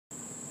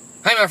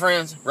Hey my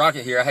friends,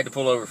 Rocket here. I had to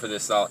pull over for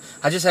this thought.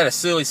 I just had a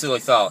silly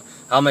thought.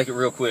 I'll make it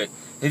real quick.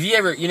 Have you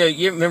ever,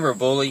 you remember a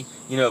bully?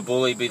 A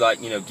bully be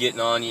like, getting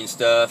on you and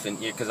stuff, and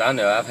because I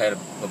know I've had a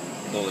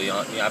bully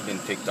on. I've been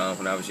picked on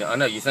when I was young. I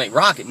know you think,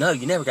 Rocket, no,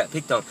 you never got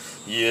picked on.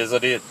 Yes, I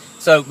did.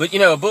 So, but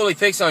a bully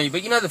picks on you.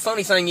 But the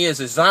funny thing is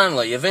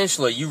finally,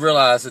 eventually, you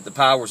realize that the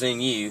power's in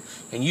you,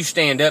 and you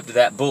stand up to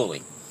that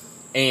bully,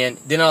 and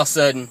then all of a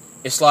sudden,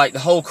 it's like the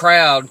whole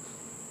crowd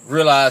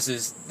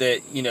realizes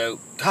that,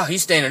 God,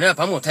 he's standing up,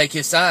 I'm going to take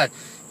his side.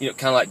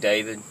 Kind of like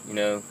David,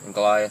 and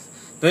Goliath.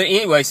 But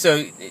anyway,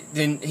 so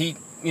then he,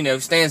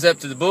 stands up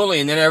to the bully,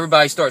 and then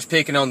everybody starts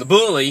picking on the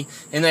bully,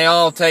 and they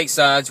all take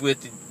sides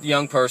with the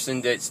young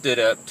person that stood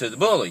up to the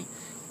bully.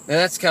 And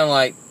that's kind of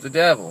like the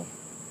devil.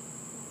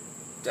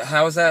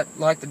 How is that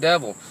like the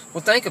devil?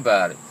 Well, think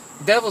about it.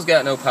 The devil's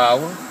got no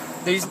power.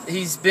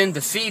 He's been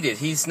defeated.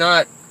 He's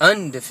not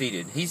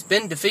undefeated. He's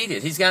been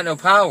defeated. He's got no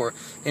power.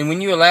 And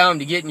when you allow him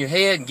to get in your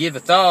head and give a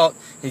thought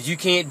that you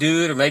can't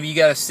do it, or maybe you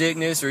got a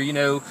sickness, or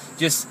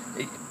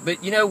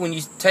but when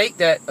you take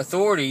that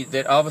authority,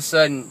 that all of a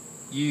sudden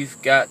you've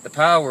got the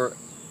power,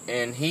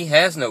 and he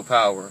has no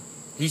power.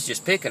 He's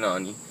just picking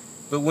on you.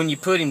 But when you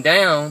put him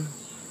down,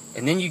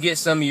 and then you get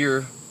some of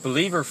your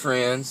believer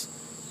friends,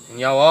 and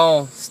y'all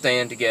all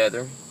stand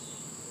together,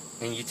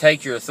 and you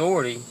take your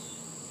authority,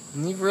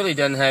 and he really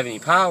doesn't have any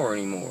power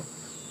anymore.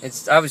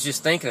 I was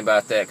just thinking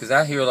about that, because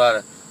I hear a lot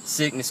of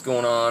sickness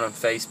going on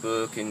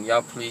Facebook, and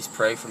y'all please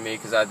pray for me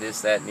because I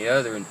this, that, and the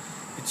other.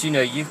 But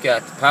you've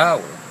got the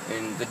power,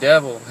 and the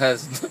devil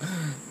has,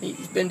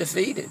 he's been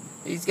defeated.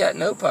 He's got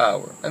no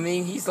power. I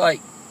mean, he's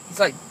like,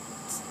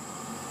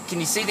 can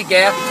you see the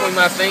gap between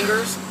my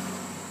fingers?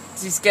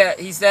 He's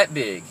that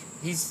big.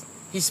 He's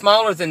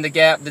smaller than the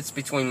gap that's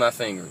between my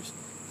fingers.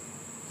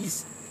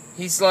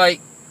 He's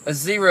like a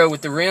zero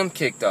with the rim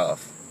kicked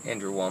off.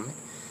 Andrew Womack.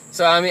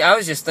 So I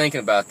was just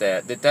thinking about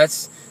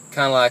that's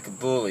kind of like a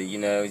bully,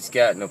 he's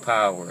got no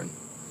power. And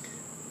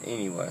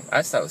anyway, I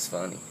just thought it was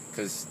funny,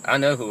 because I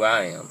know who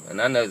I am, and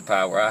I know the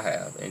power I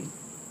have, and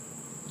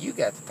you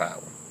got the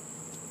power.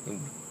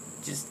 And you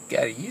just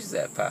got to use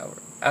that power.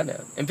 I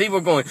know. And people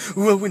are going,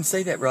 "Ooh, I wouldn't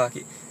say that,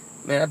 Rocket."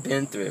 Man, I've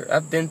been through it.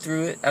 I've been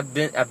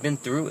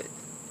through it,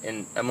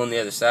 and I'm on the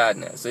other side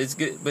now. So it's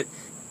good, but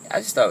I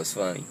just thought it was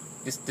funny.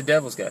 The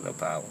devil's got no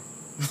power.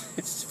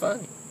 It's just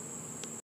funny.